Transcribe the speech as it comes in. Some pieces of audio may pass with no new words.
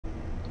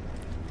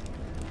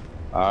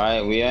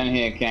Alright, we in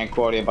here,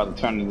 Concordia, about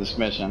to turn to this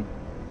mission.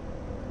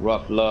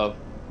 Rough love.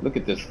 Look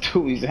at this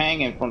dude, he's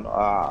hanging from the...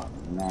 Ah,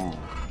 man.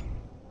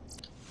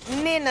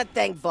 Nina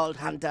thank Vault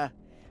Hunter.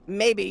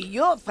 Maybe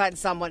you'll find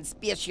someone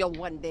special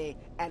one day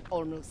and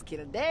almost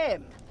kill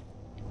them.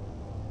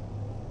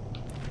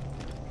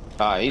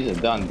 Ah, he's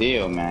a done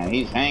deal, man.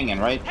 He's hanging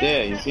right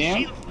there. You see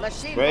him?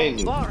 Machine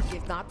Crazy. won't work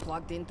if not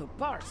plugged into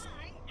parts.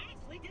 I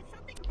actually did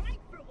something right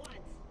for once.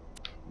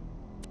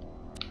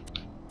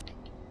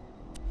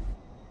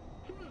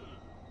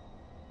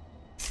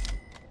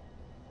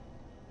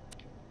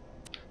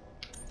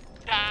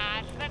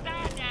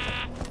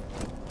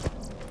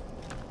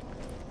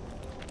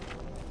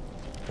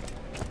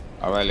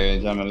 Alright, ladies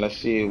and gentlemen, let's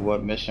see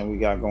what mission we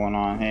got going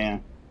on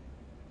here.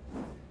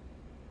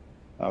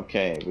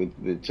 Okay,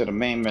 we to the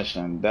main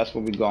mission. That's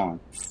where we going.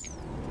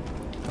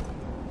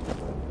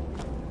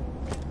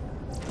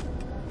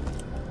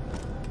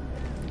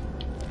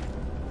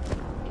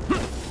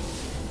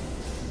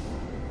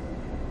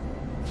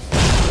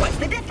 What's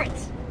the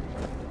difference?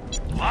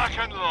 Lock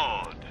and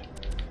load.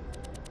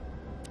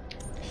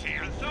 See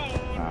you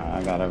soon.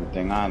 I got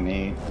everything I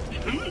need.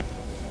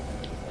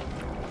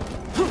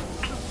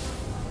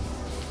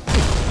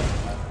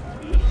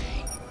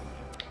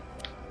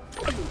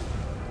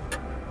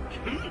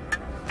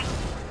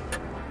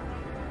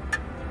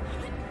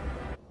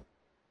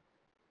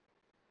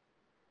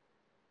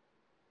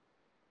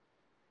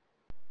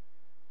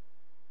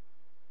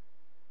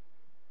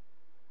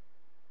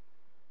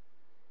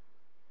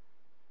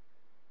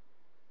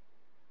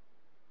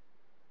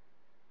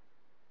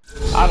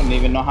 I don't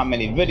even know how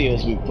many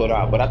videos we put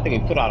out, but I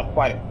think we put out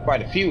quite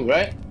a few,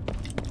 right?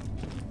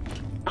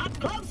 Up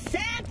close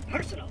and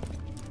personal.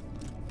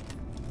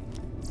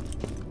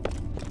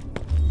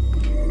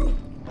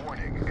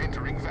 Warning,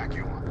 entering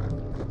vacuum.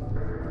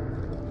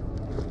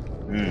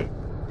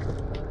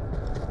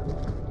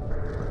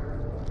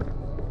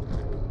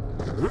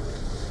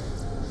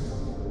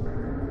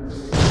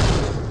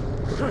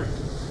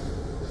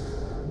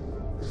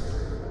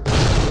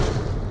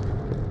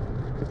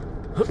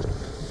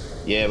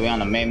 Yeah, we're on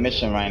the main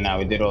mission right now.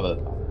 We did all the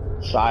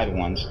side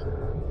ones.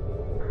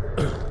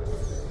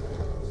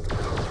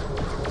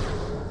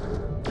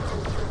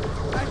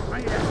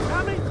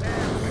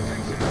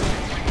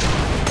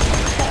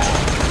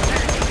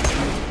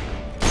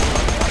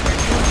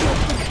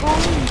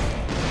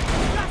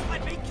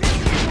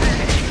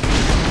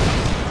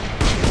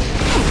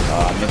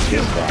 Oh, I missed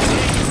this guy.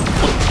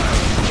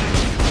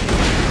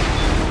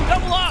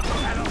 Double up!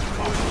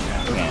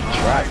 We're getting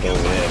tracked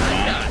over there,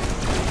 man.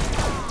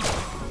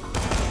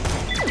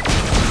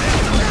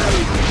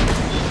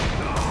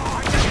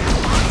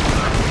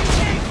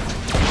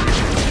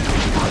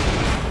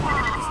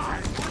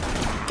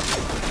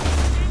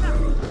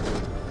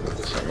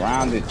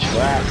 Surrounded,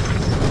 trapped.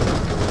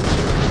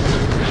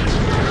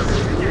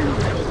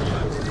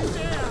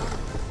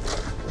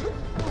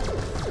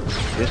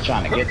 Just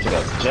trying to get to the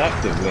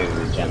objective, ladies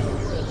and gentlemen.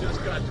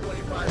 Just got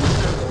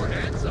 25% more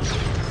handsome.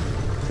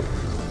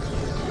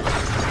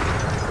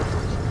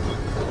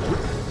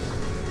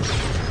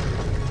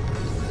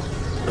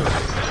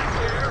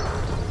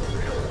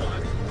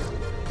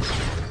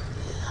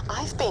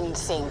 I've been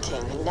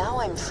thinking, now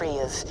I'm free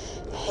of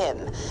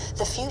him,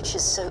 the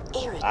future's so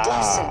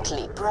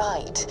iridescently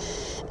bright.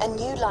 A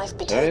new life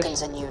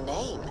betokens a new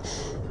name.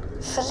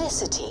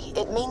 Felicity.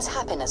 It means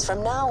happiness.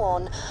 From now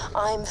on,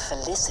 I'm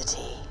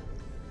Felicity.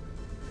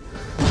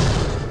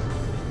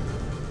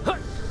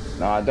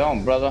 No, I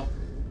don't, brother.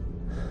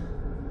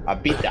 I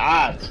beat the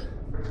odds.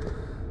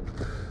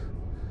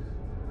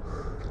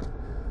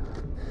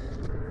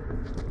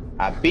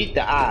 I beat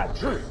the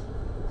odds. Warning,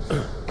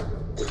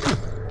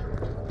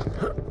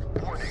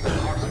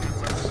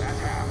 oxygen levels at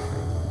half.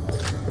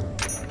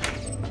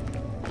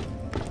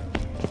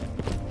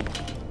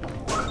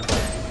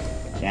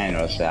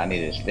 Daniel said I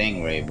needed a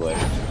Stingray, but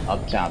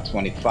Uptown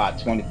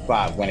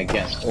 25-25 went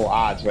against all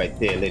odds right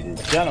there, ladies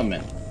and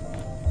gentlemen.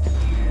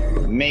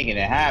 Making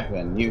it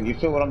happen. You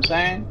feel what I'm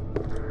saying?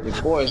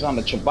 Your boy is on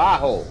the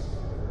trabajo.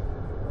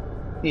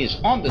 He is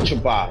on the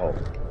trabajo.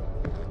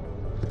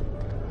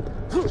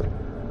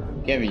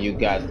 Giving you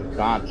guys the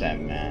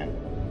content, man.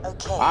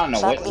 Okay, I don't know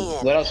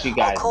what else you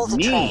guys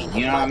need.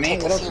 You know what I mean?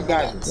 What else you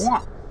guys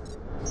want?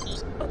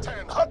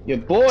 Your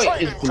boy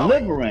is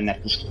delivering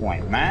at this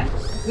point, man.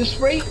 This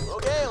rate.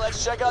 Okay,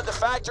 let's check out the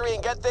factory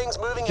and get things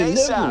moving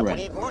ASAP. We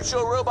need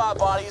mucho robot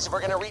bodies if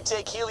we're gonna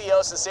retake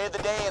Helios and save the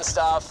day and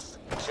stuff.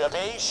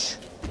 Capiche?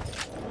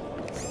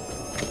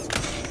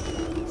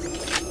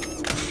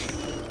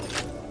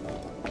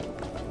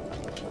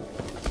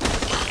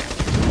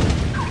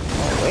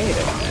 Oh, wait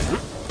a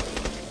minute.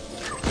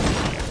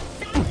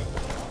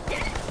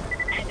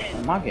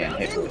 What am I getting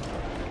hit with?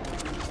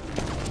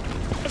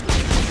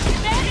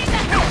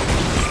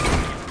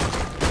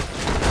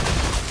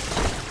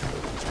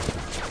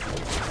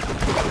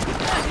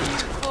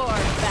 Poor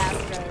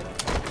bastard.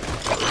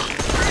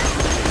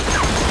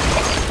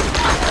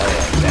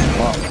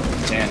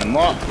 Stand them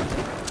up.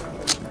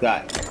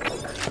 Got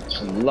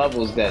some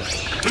levels that's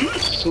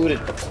suited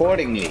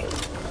accordingly.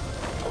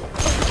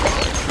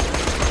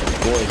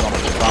 Boys on the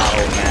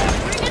Travado, man.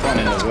 Fun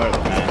in the work,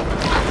 man.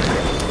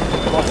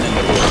 Fun in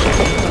the work.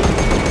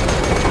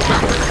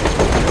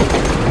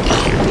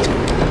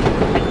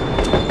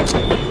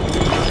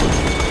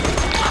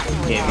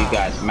 Give you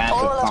guys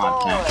massive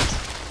content.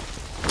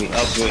 We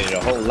upgraded a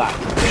whole lot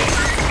today.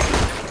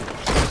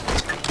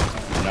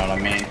 You know what I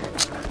mean?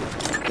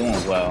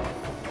 Doing well.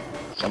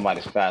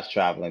 Somebody's fast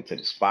traveling to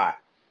the spot.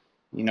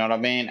 You know what I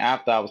mean?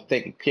 After I was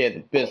taking care of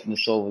the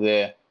business over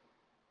there,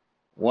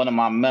 one of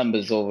my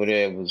members over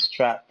there was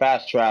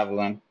fast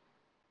traveling,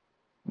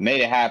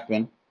 made it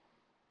happen,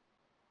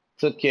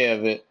 took care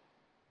of it.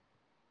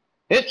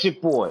 It's your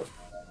boy.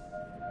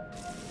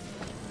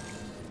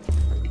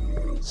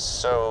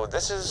 So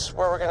this is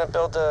where we're gonna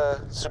build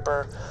a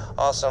super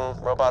awesome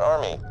robot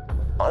army.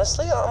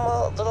 Honestly, I'm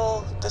a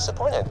little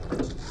disappointed.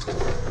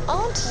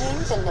 Aren't you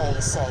the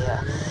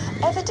naysayer?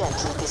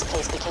 Evidently, this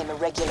place became a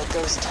regular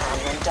ghost town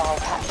when Dahl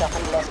packed up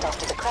and left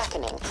after the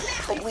crackening.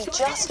 But we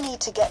just need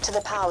to get to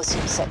the power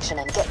suit section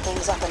and get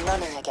things up and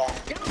running again.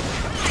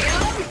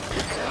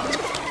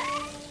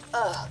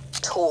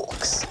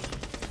 Talks.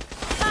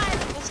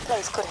 This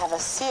place could have a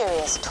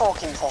serious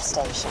talk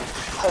infestation.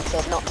 Hope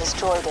they've not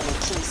destroyed any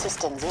key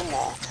systems in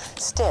there.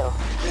 Still,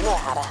 you know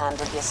how to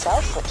handle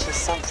yourself, which is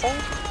something.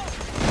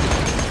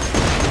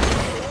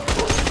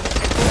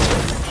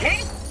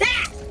 Take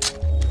that!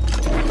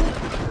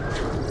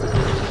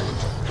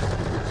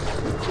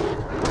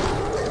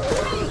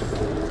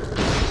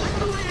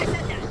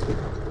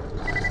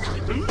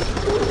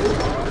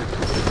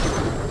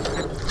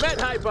 Met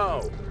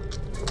hypo.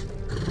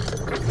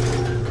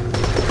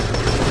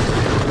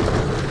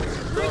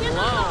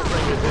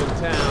 Lawbreakers in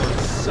town,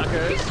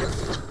 suckers.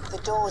 The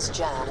door's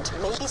jammed.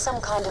 Maybe some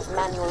kind of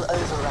manual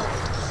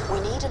override. We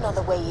need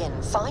another way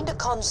in. Find a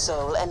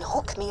console and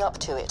hook me up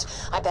to it.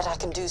 I bet I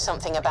can do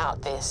something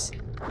about this.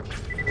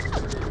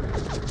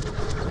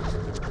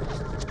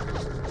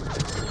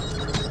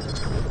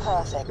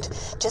 Perfect.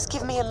 Just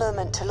give me a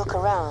moment to look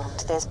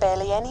around. There's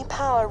barely any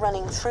power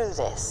running through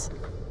this.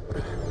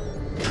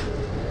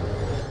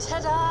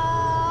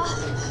 Ta-da!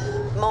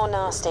 More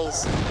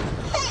nasties.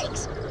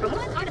 Thanks! From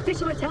one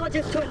artificial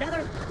intelligence to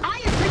another,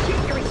 I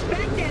appreciate your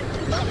respect and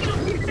looking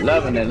up your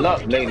Loving it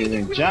up, ladies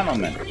and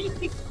gentlemen.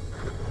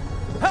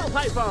 Help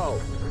hypo.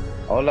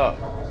 Hold up.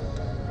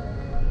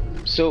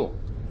 So,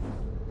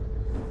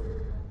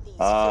 These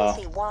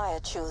filthy wire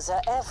chews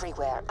are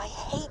everywhere. I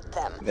hate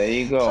them. there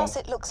you go. Plus,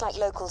 it looks like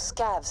local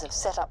scavs have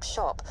set up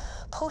shop.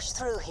 Push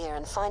through here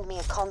and find me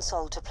a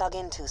console to plug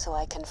into so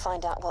I can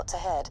find out what's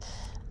ahead.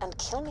 And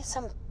kill me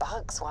some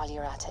bugs while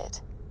you're at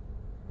it.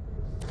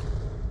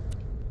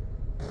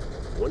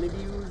 One of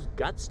you's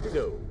gots to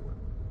go.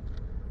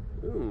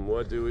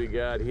 What do we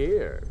got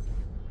here?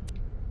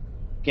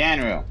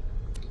 Ganriel.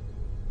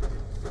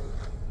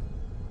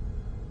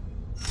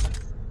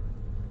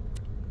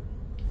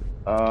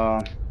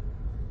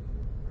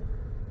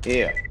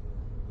 Here.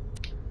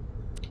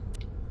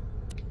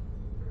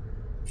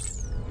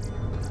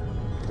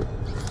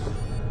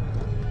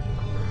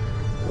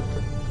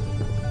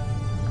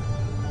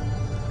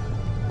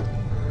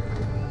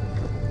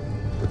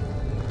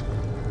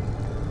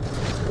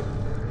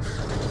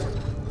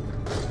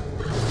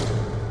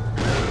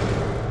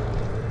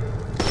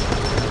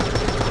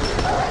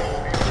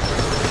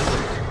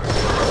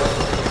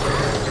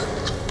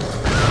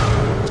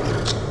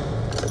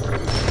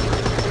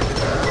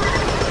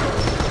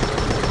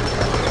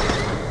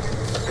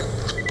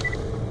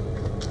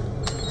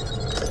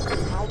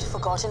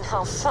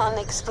 How fun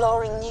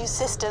exploring new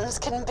systems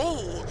can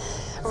be.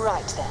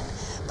 Right then,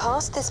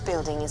 past this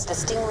building is the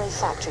Stingray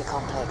factory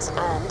complex,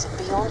 and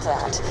beyond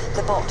that,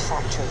 the bot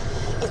factory.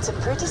 It's a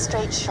pretty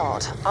straight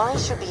shot. I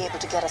should be able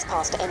to get us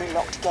past any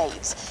locked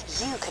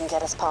gates. You can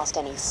get us past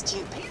any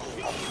stupid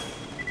people.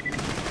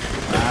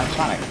 I'm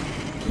trying to...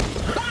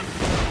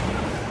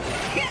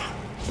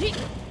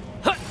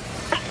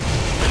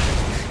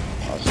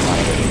 Oh,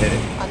 somebody already hit it.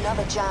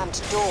 Another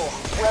jammed door.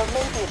 Well,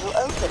 maybe it'll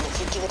open if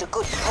you give it a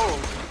good pull.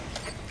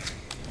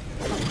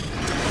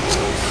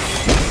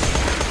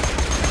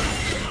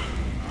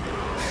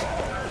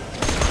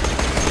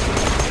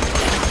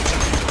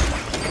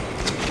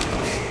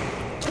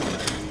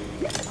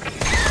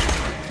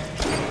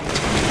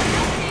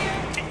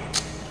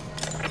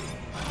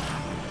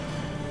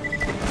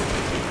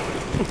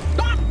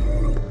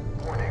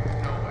 Warning,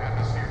 no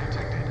atmosphere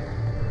detected.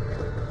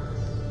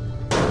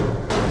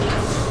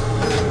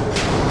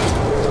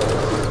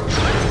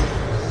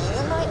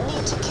 You might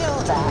need to kill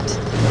that.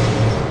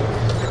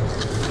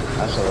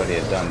 That's already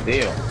a done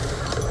deal.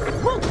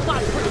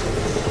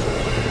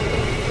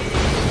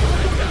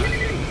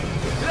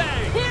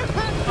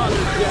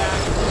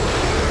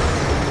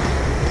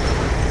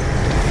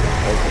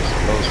 There's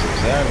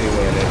explosives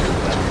everywhere that is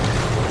done.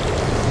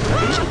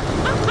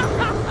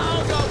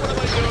 Oh God, what am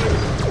I doing?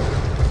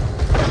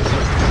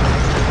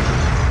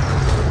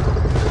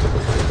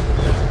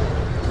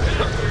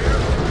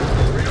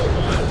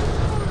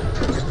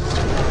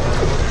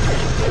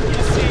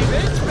 You see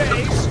this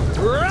face?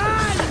 Run!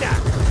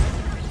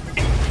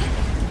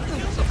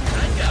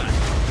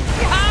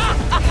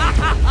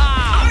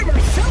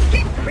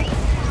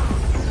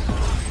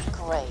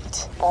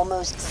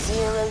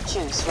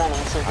 juice running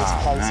through this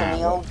place, and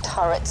the old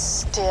turrets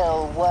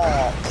still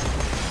work.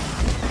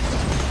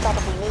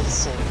 That'll be me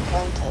soon,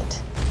 won't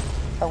it?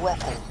 A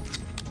weapon.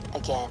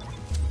 Again.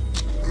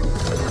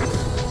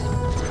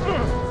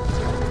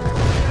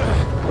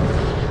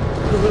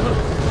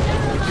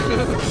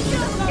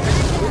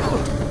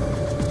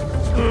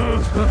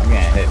 I'm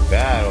getting hit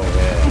bad over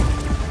there.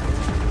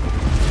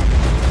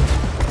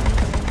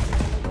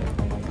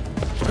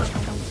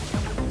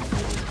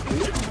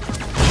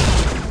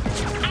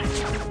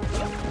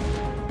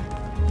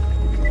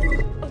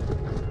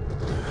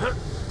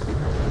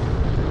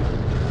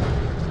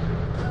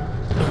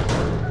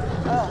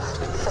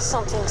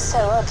 Something so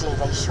ugly,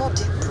 they sure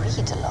do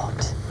breed a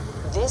lot.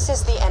 This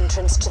is the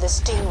entrance to the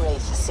Stingray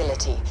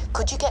facility.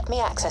 Could you get me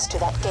access to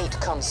that gate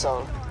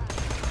console?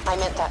 I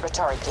meant that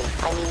rhetorically.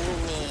 I mean, you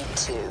need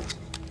to.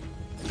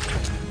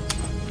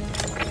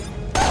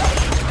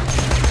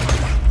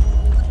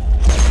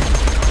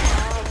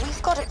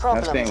 We've got a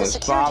problem. That thing The was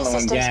security following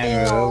system's gang, being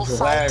it all was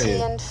fighty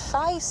hilarious. and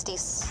feisty,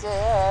 so...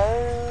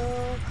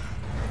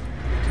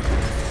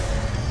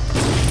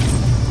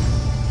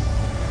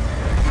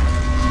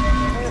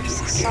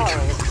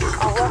 Sorry.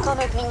 I'll work on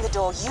opening the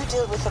door. You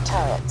deal with the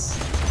turrets.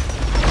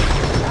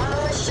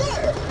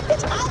 Sure.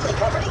 It's oddly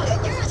comforting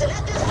that you're as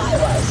inept as I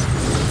was.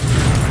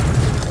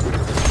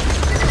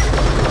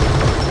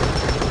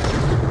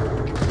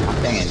 That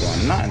thing ain't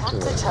doing nothing Hack to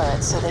the it.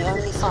 turrets so they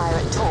only fire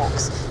at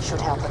talks.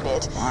 Should help a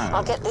bit. Fine.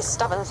 I'll get this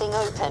stubborn thing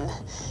open.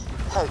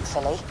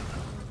 Hopefully.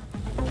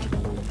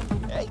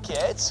 Hey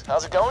kids,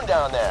 how's it going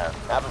down there?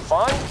 Having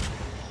fun?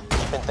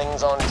 Keeping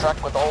things on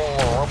track with the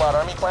whole robot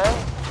army clan?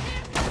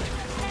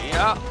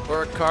 Yeah,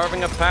 we're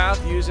carving a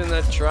path using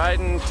the tried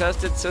and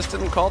tested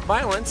system called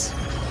violence.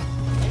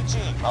 Hey G,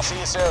 I'll see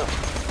you soon.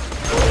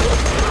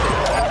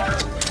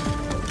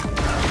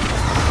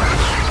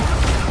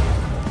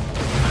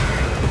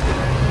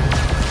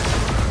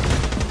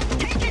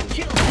 Take it,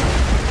 children.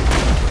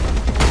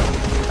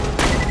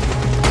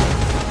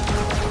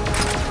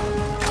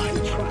 I'm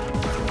trapped.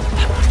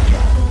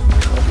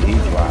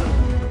 He's right.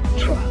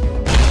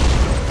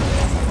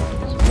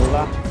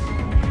 Smula.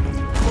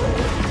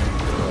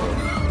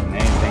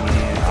 Anything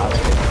here, I'll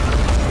take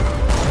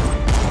it.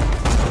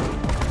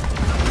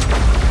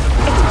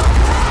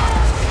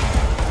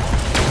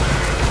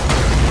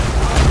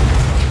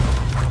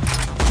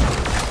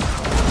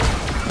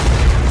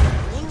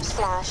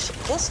 Newsflash,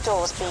 this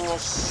door's being a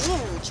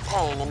huge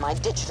pain in my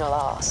digital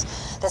arse.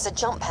 There's a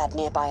jump pad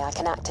nearby I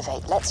can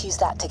activate. Let's use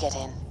that to get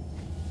in.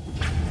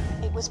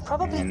 It was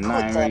probably And put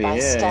not there really by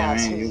here,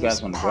 scouts I mean, who you guys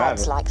use wanna grab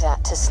pads it. like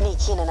that to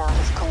sneak in and out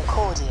of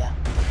Concordia.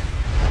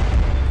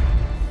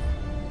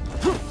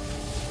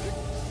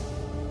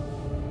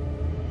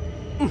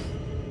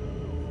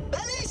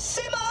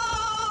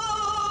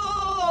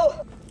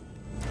 Bellissimo!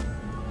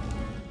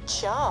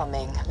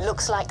 Charming.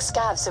 Looks like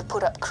scavs have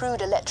put up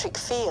crude electric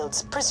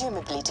fields,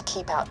 presumably to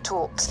keep out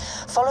talks.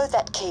 Follow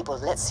that cable.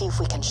 Let's see if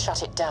we can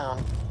shut it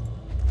down.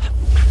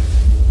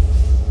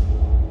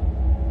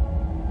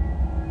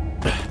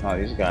 Oh,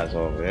 these guys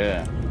over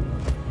here.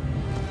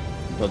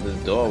 I thought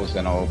this door was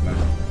gonna open.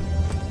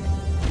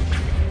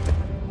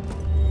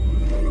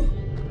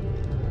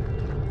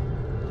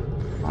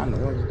 I don't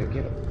know where to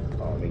get it.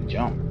 Oh, they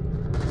jump.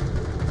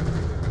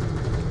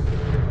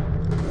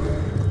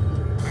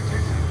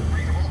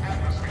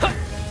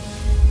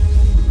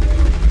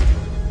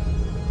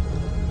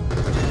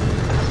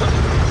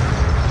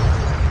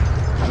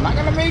 I'm not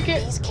gonna make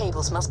it. These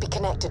cables must be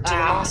connected to the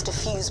master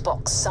fuse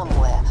box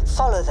somewhere.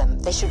 Follow them.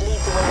 They should lead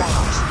the way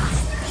out.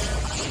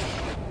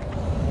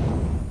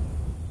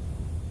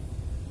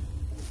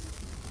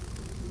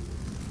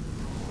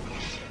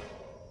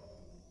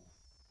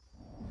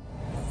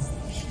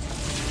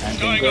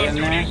 Anything good in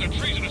there? a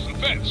treasonous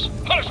offense,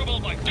 punishable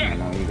by I don't death.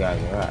 know where you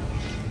guys are at.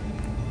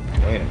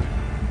 Wait a minute.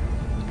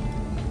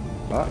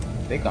 Oh, I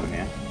think I'm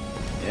here.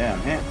 Yeah,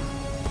 I'm here.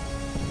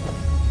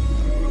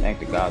 Thank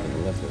the gods of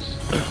Olympus.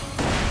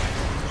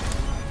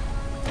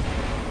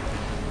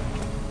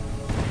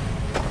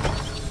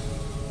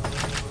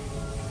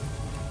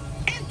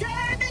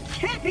 Enter the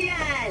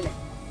champion!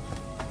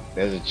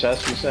 There's a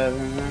chest you said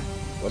in there?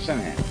 What's in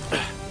here?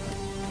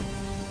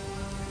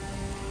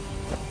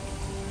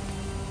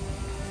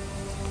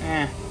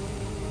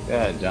 Go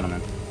ahead,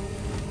 gentlemen.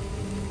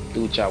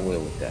 Do what y'all will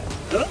with that.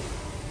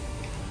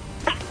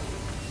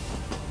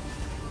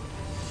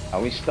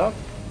 Are we stuck?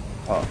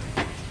 Oh.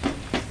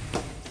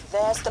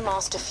 There's the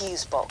master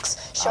fuse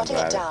box. Shutting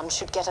got it it. down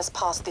should get us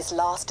past this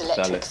last Sell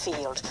electric it.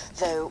 field.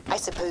 Though, I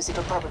suppose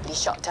it'll probably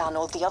shut down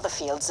all the other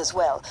fields as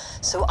well.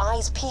 So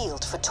eyes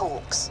peeled for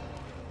talks.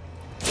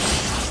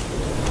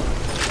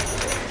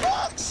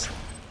 Fox!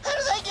 How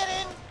did they get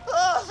in?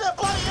 Oh, they're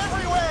bloody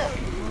everywhere!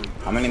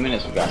 How many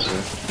minutes we got,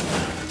 Sue?